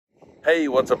Hey,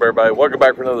 what's up everybody? Welcome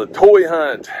back for another toy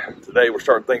hunt. Today we're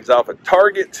starting things off at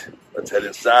Target. Let's head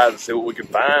inside and see what we can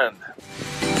find.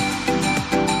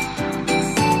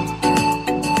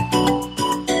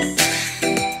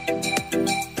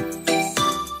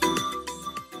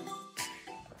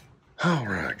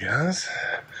 Alright guys,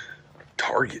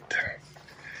 Target.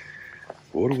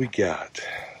 What do we got?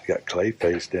 We got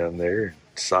Clayface down there,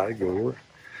 Cygor,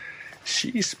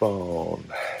 She Spawn.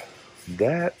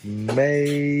 That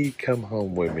may come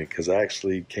home with me because I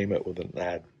actually came up with an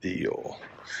ideal.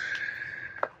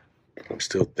 I'm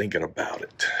still thinking about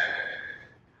it.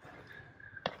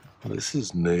 This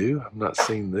is new. I've not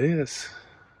seen this.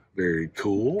 Very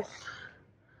cool.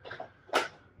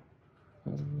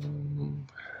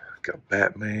 Got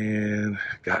Batman.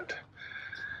 Got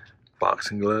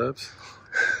boxing gloves.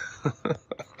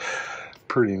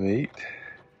 Pretty neat.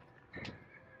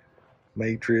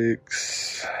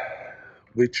 Matrix.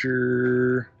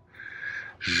 Witcher.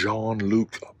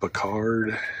 Jean-Luc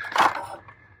Picard,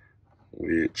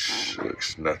 which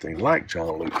looks nothing like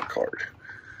Jean-Luc Picard.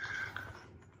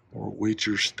 More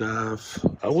Witcher stuff.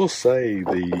 I will say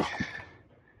the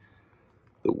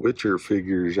Witcher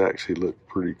figures actually look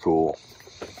pretty cool.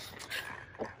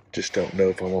 Just don't know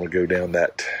if I want to go down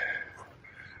that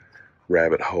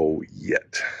rabbit hole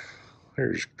yet.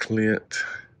 There's Clint,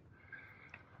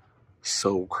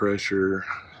 Soul Crusher.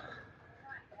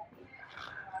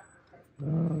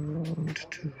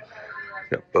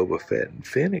 Got Boba Fett and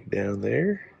Fennec down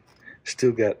there.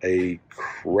 Still got a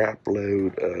crap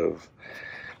load of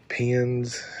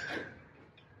pins.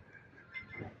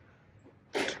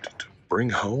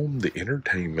 Bring home the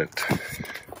entertainment.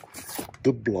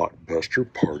 The Blockbuster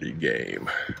Party Game.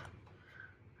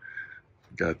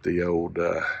 Got the old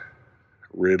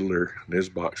Riddler and his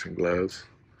boxing gloves.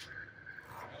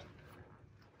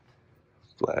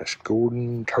 Flash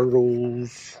Gordon,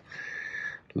 Turtles,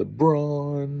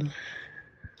 LeBron.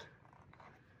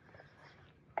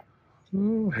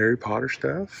 Harry Potter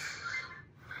stuff.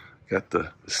 Got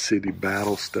the city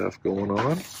battle stuff going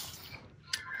on.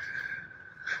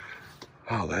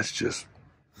 Oh, that's just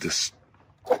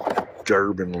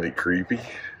disturbingly creepy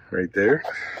right there.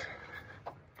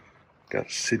 Got a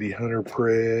City Hunter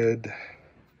Pred.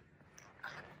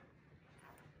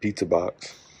 Pizza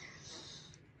box.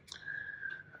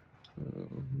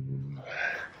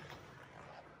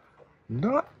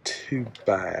 Not too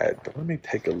bad, but let me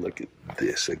take a look at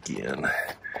this again.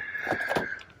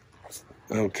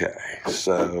 Okay,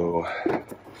 so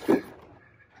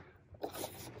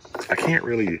I can't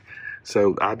really.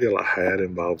 So the ideal I had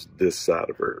involves this side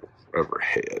of her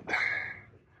head.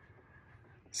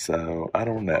 So I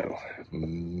don't know.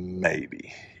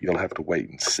 Maybe you'll have to wait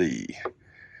and see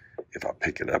if I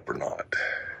pick it up or not.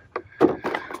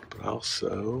 But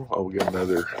also, oh, we got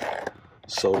another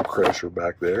Soul Crusher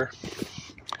back there.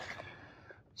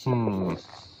 I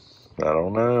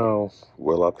don't know.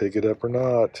 Will I pick it up or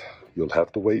not? You'll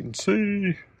have to wait and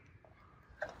see.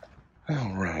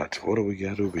 Alright, what do we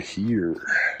got over here?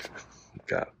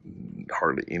 Got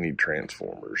hardly any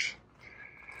Transformers.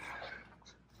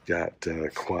 Got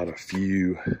quite a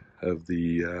few of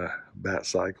the Bat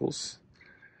Cycles.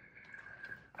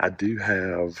 I do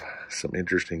have some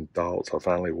interesting thoughts. I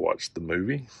finally watched the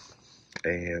movie.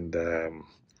 And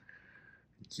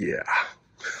yeah.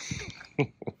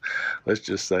 Let's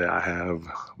just say I have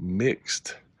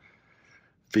mixed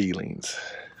feelings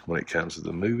when it comes to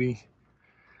the movie.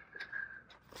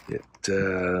 It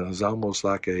was almost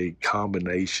like a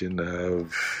combination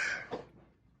of,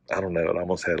 I don't know, it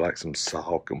almost had like some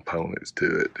Saw components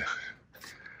to it.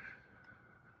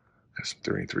 Got some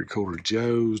 3 3/4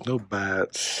 Joes, no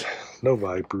Bats, no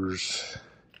Vipers.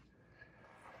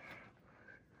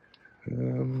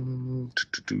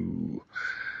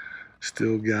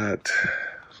 Still got,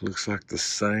 looks like the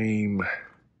same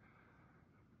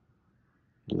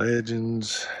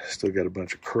Legends. Still got a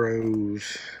bunch of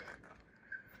Crows.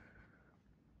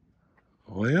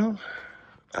 Well,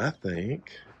 I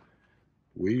think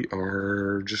we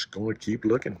are just going to keep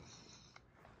looking.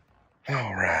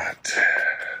 All right,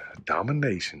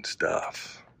 domination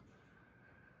stuff.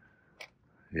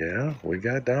 Yeah, we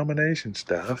got domination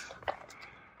stuff.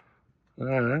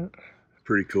 All right,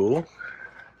 pretty cool.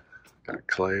 Got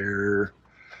Claire,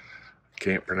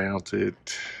 can't pronounce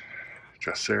it.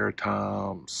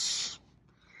 Triceratops.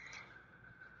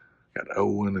 Got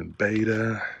Owen and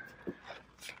Beta.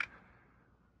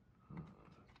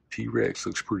 T-Rex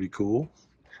looks pretty cool.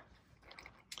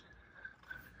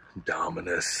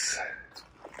 Dominus.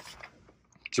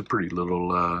 It's a pretty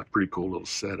cool little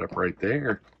setup right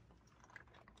there.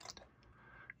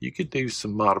 You could do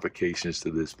some modifications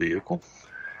to this vehicle.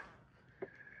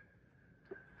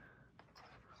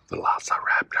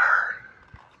 Velociraptor.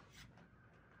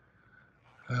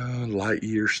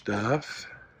 Lightyear stuff.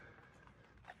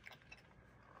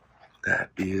 That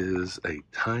is a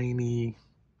tiny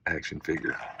action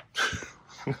figure.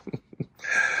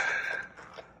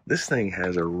 This thing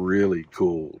has a really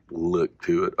cool look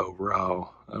to it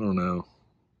overall. I don't know.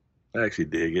 I actually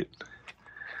dig it.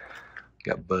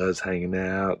 Got Buzz hanging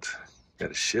out. Got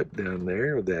a ship down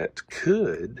there that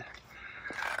could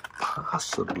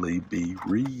possibly be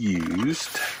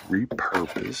reused,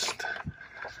 repurposed.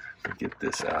 Get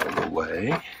this out of the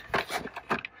way.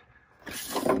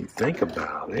 When you think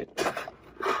about it,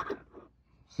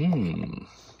 you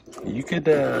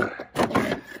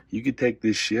could take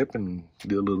this ship and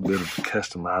do a little bit of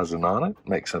customizing on it,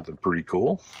 make something pretty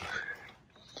cool.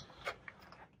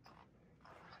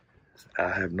 I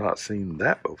have not seen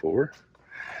that before.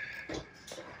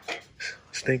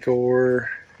 Stinkor.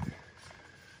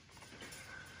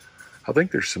 I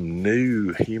think there's some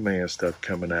new He-Man stuff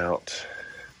coming out.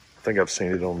 I think I've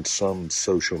seen it on some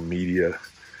social media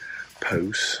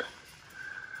posts.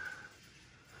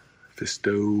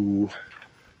 Fisto.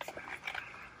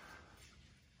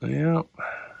 Yeah,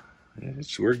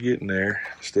 we're getting there.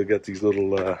 Still got these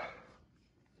little, I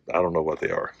don't know what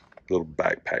they are, little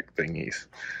backpack thingies.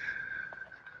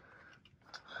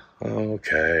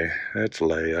 Okay, that's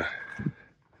Leia.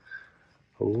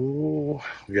 Oh,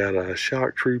 we got a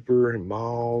Shock Trooper and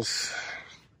Miles.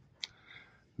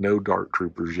 No Dark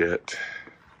Troopers yet.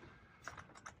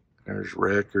 There's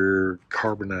Wrecker,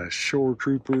 carbonized Shore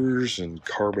Troopers, and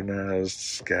carbonized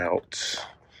Scouts.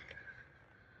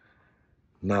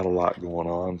 Not a lot going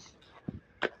on.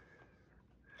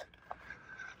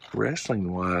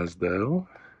 Wrestling-wise, though,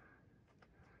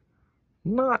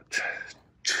 not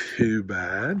too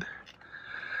bad.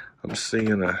 I'm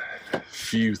seeing a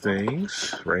few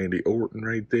things. Randy Orton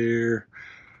right there.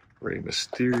 Rey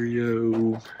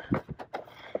Mysterio.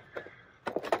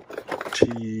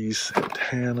 T,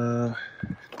 Santana.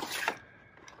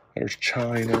 There's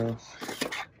China.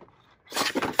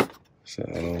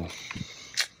 So,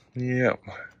 yeah.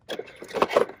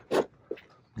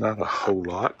 Not a whole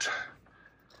lot.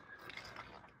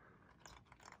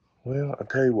 Well, I'll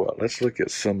tell you what. Let's look at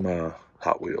some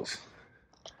Hot Wheels.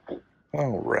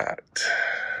 All right.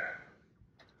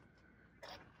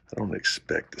 I don't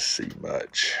expect to see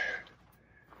much.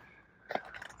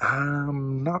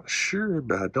 I'm not sure,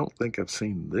 but I don't think I've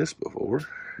seen this before.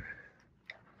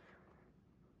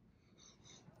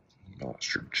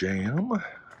 Monster Jam.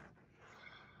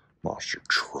 Monster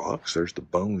Trucks. There's the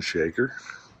Bone Shaker.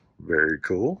 Very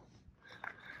cool.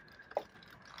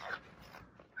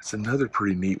 That's another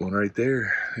pretty neat one right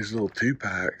there. These little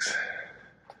 2-packs.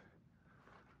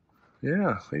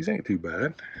 Yeah, these ain't too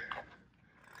bad.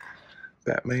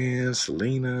 Batman,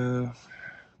 Selena,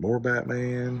 more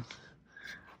Batman,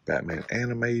 Batman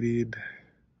Animated,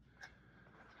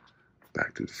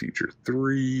 Back to the Future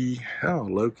 3. Oh,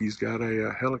 Loki's got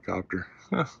a helicopter.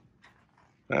 Huh.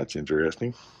 That's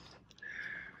interesting.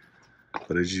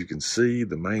 But as you can see,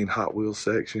 the main Hot Wheels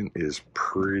section is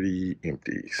pretty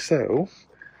empty. So,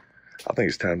 I think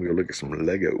it's time to go look at some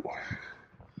Lego.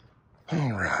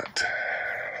 All right.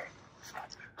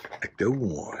 Ecto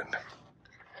 1.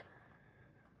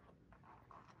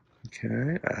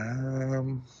 Okay,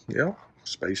 yeah,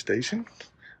 Space Station,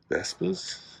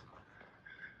 Vespas.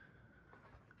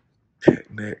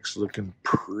 Technic's looking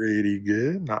pretty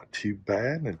good, not too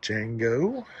bad. The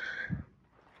Django.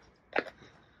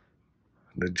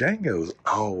 The Django's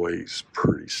always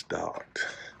pretty stocked.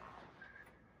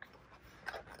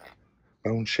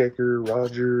 Bone Shaker,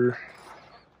 Roger.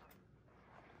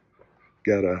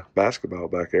 Got a basketball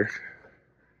back there.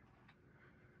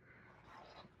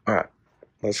 All right,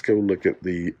 let's go look at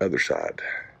the other side.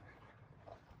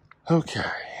 Okay.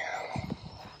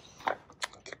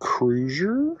 The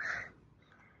Cruiser.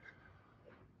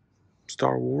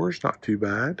 Star Wars, not too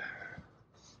bad.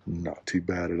 Not too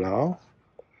bad at all.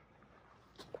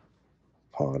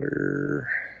 Potter.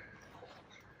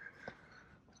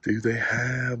 Do they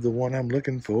have the one I'm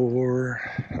looking for?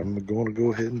 I'm going to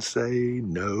go ahead and say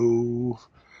no.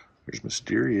 There's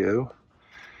Mysterio.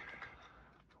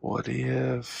 What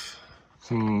if?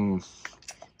 One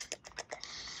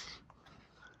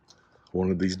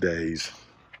of these days,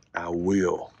 I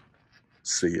will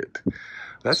see it.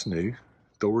 That's new.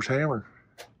 Thor's hammer.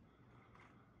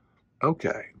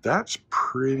 Okay, that's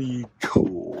pretty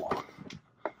cool.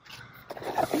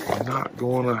 I'm not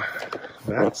gonna,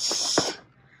 that's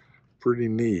pretty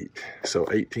neat. So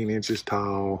 18 inches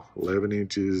tall, 11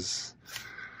 inches.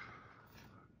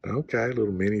 Okay,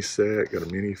 little mini set, got a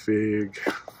minifig.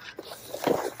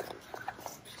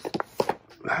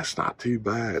 That's not too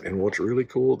bad. And what's really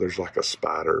cool, there's like a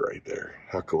spider right there.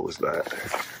 How cool is that?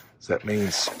 Does that mean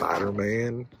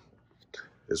Spider-Man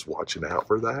is watching out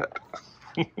for that?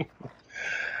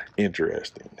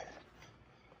 Interesting.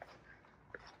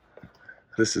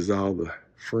 This is all the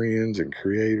friends and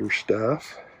creator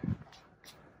stuff.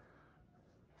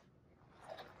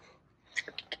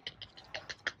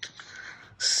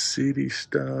 City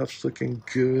stuff's looking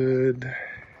good.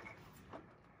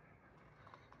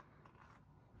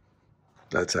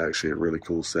 That's actually a really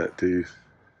cool set too.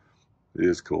 It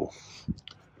is cool.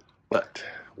 But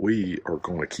we are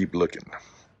going to keep looking.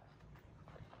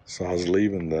 So I was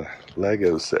leaving the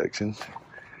Lego section.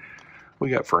 We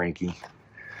got Frankie.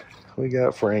 We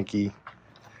got Frankie.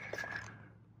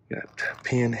 Got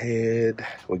Pinhead.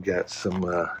 We got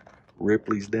some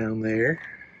Ripley's down there.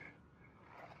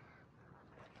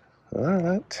 All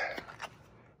right.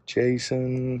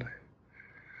 Jason.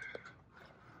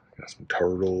 Got some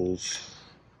turtles.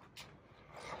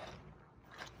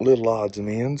 Little odds and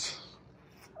ends.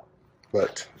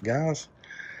 But guys,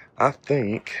 I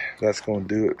think that's going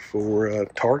to do it for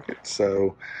Target.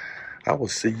 So I will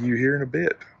see you here in a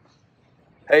bit.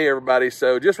 Hey everybody,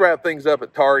 so just wrap things up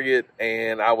at Target,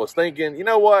 and I was thinking, you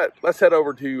know what, let's head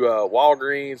over to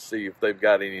Walgreens, see if they've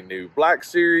got any new Black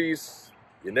Series.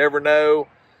 You never know.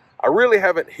 I really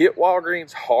haven't hit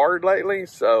Walgreens hard lately,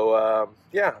 so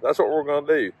yeah, that's what we're going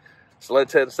to do. So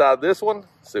let's head inside this one,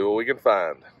 see what we can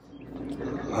find.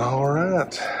 All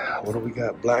right, what do we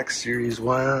got Black Series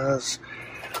wise?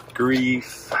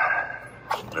 Grief.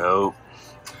 Nope.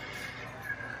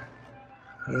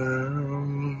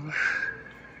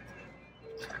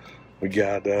 We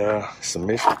got some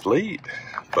Mission Fleet,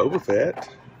 Boba Fett.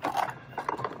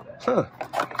 Huh.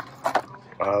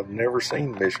 I've never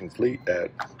seen Mission Fleet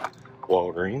at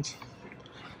Walgreens.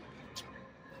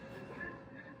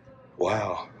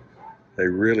 Wow. They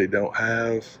really don't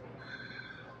have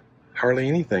hardly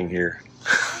anything here.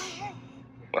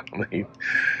 I mean,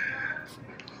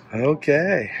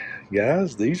 okay,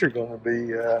 guys, these are going to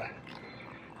be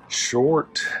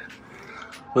short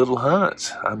little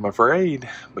hunts, I'm afraid,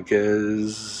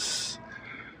 because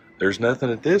there's nothing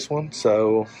at this one,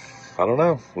 so I don't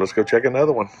know. Let's go check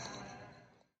another one.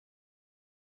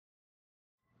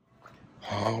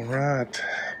 All right,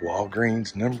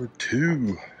 Walgreens number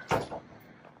 2.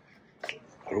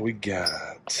 What do we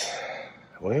got?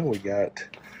 Well, we got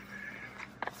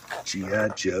G.I.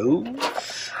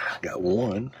 Joe's. Got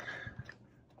one.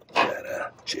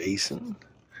 Got Jason.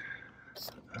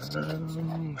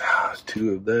 2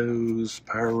 of those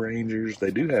Power Rangers. They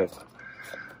do have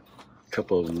a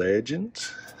couple of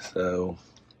Legends. So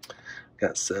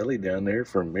got Sully down there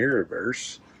from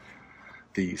Mirrorverse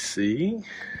DC.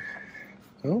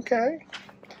 Okay,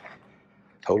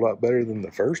 whole lot better than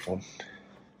the first one.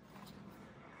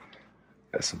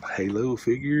 Got some Halo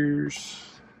figures.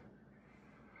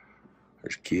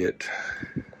 There's Kit.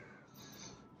 A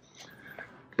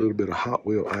little bit of Hot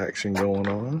Wheel action going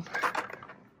on.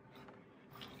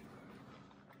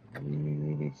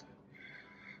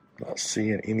 Not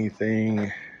seeing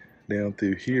anything down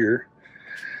through here.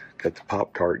 Got the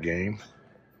Pop-Tart game.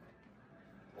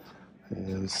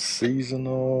 And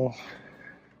seasonal.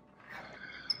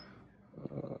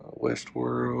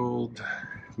 Westworld.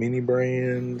 Mini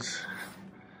brands.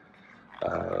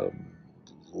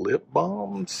 Lip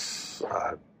balms.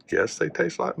 I guess they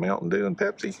taste like Mountain Dew and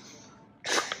Pepsi.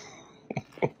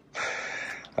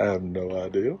 I have no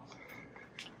idea.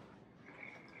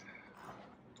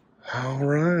 All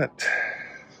right.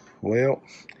 Well,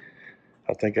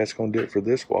 I think that's going to do it for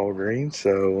this Walgreens,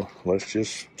 so let's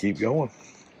just keep going.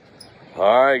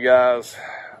 All right, guys.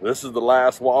 This is the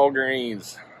last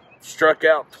Walgreens. Struck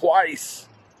out twice.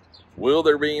 Will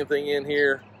there be anything in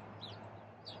here?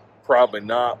 Probably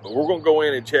not, but we're going to go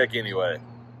in and check anyway.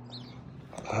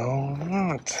 All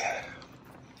right.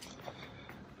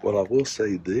 Well, I will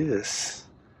say this.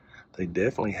 They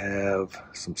definitely have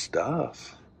some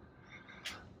stuff.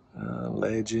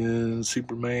 Legend,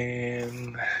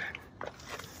 Superman.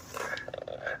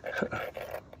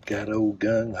 Got old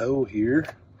Gung Ho here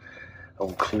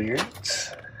on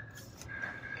clearance.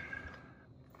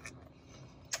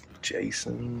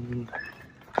 Jason.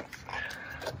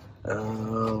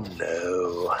 Oh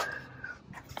no.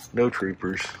 No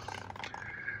Troopers.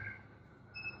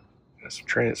 Got some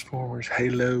Transformers.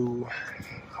 Halo.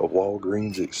 A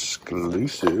Walgreens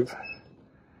exclusive.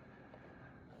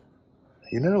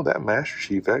 You know, that Master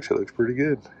Chief actually looks pretty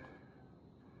good.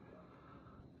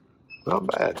 Not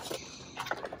bad.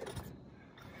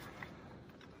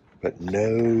 But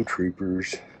no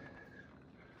Troopers.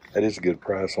 That is a good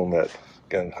price on that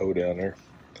Gung Ho down there.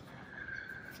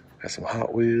 Got some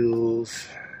Hot Wheels.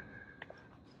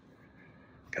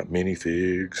 Got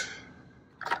minifigs.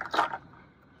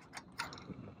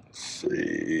 Let's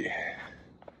see.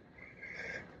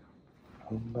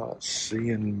 I'm not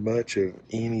seeing much of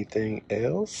anything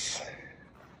else.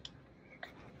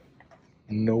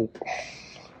 Nope.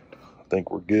 I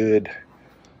think we're good.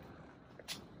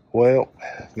 Well,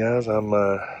 guys,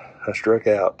 I struck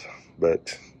out,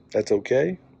 but that's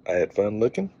okay. I had fun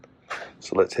looking.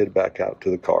 So let's head back out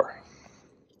to the car.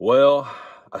 Well,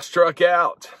 I struck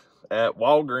out at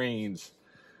Walgreens.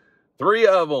 3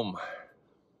 of them.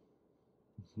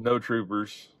 No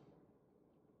troopers.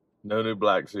 No new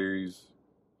Black Series.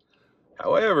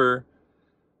 However,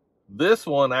 this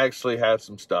one actually had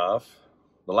some stuff.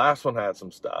 The last one had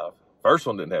some stuff. First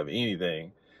one didn't have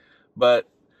anything. But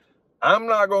I'm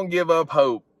not going to give up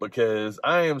hope, because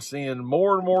I am seeing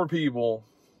more and more people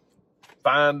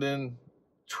finding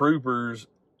troopers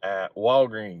at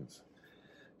Walgreens,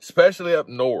 especially up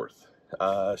north.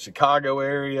 Chicago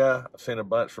area, I've seen a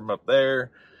bunch from up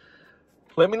there.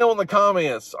 Let me know in the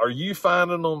comments, are you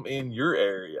finding them in your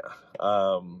area?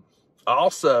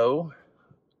 Also,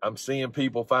 I'm seeing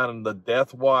people finding the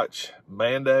Death Watch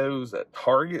Mandos at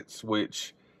Targets,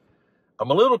 which I'm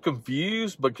a little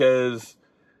confused, because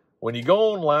when you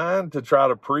go online to try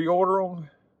to pre-order them,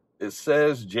 it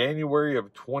says January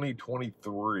of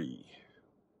 2023.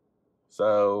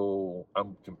 So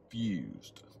I'm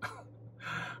confused.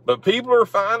 But people are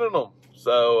finding them.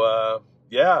 So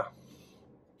yeah,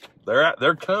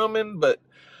 they're coming, but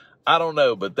I don't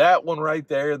know. But that one right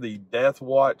there, the Death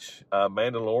Watch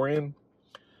Mandalorian,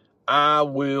 I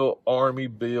will army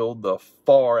build the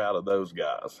far out of those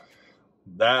guys.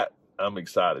 That I'm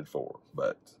excited for.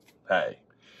 But hey,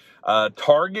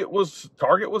 Target was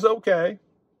okay.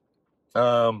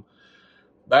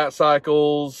 Bat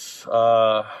cycles,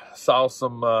 saw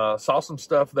some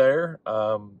stuff there.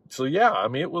 So yeah, I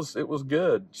mean, it was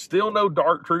good. Still no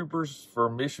Dark Troopers for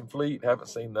Mission Fleet. Haven't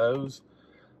seen those.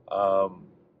 Found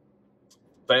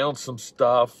some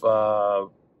stuff,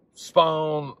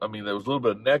 Spawn. I mean, there was a little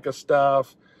bit of NECA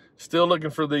stuff. Still looking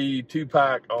for the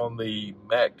 2-pack on the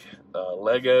mech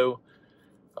Lego.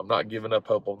 I'm not giving up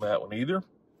hope on that one either.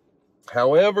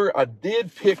 However, I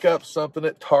did pick up something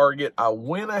at Target. I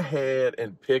went ahead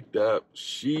and picked up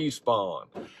She-Spawn.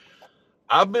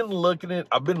 I've been looking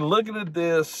at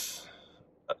this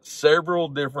several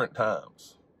different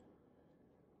times,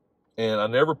 and I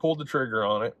never pulled the trigger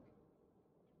on it.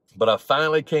 But I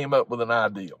finally came up with an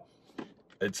ideal.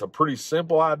 It's a pretty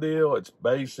simple ideal. It's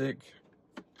basic.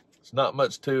 It's not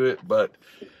much to it, but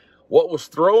what was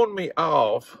throwing me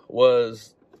off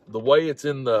was the way it's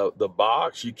in the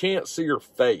box. You can't see her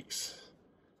face.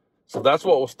 So that's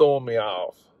what was throwing me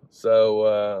off.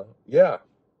 So, yeah.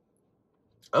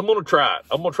 I'm going to try it.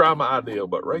 I'm going to try my ideal,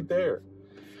 but right there.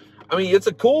 I mean, it's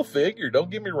a cool figure. Don't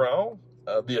get me wrong.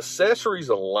 The accessories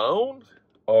alone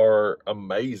are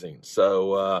amazing.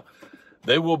 So,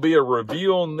 there will be a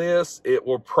review on this. It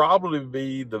will probably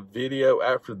be the video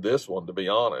after this one, to be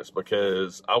honest,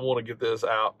 because I want to get this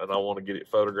out and I want to get it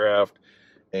photographed.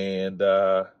 And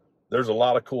there's a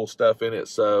lot of cool stuff in it,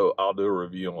 so I'll do a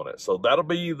review on it. So that'll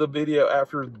be the video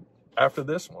after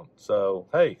this one. So,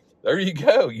 hey, there you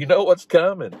go. You know what's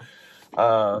coming.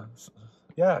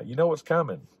 Yeah, you know what's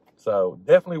coming. So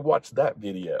definitely watch that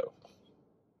video,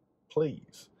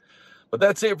 please. But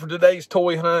that's it for today's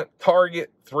toy hunt.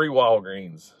 Target, 3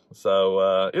 Walgreens.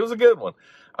 So it was a good one.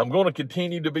 I'm going to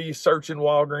continue to be searching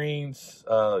Walgreens.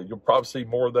 You'll probably see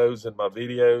more of those in my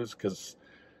videos, because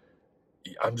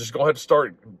I'm just going to have to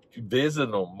start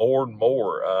visiting them more and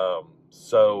more.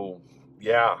 So,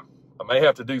 yeah, I may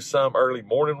have to do some early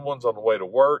morning ones on the way to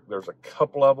work. There's a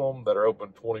couple of them that are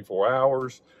open 24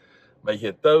 hours. May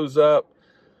hit those up.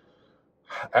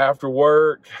 After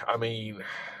work, I mean,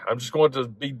 I'm just going to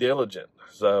be diligent.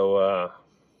 So,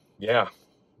 yeah,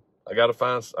 I got to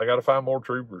find more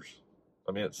troopers.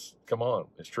 I mean, come on,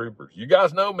 it's troopers. You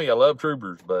guys know me. I love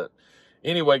troopers. But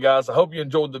anyway, guys, I hope you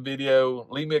enjoyed the video.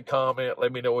 Leave me a comment.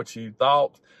 Let me know what you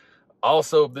thought.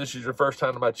 Also, if this is your first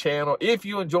time to my channel, if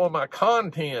you enjoy my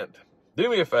content, do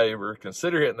me a favor,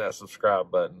 consider hitting that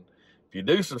subscribe button. If you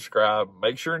do subscribe,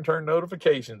 make sure and turn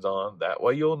notifications on. That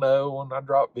way you'll know when I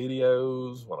drop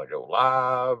videos, when I go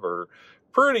live, or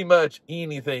pretty much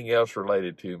anything else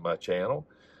related to my channel.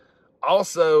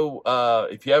 Also,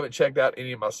 if you haven't checked out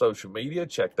any of my social media,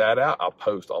 check that out. I'll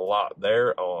post a lot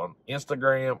there on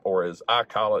Instagram, or as I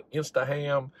call it,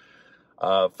 INTOTHEAM.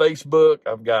 Facebook,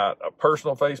 I've got a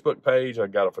personal Facebook page.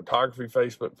 I've got a photography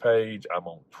Facebook page. I'm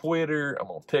on Twitter. I'm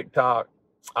on TikTok.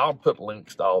 I'll put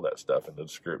links to all that stuff in the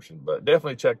description, but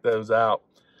definitely check those out.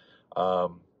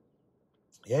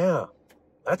 yeah,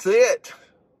 that's it.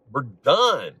 We're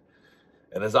done.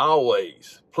 And as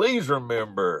always, please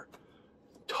remember,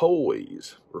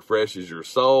 toys refreshes your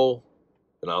soul,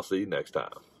 and I'll see you next time.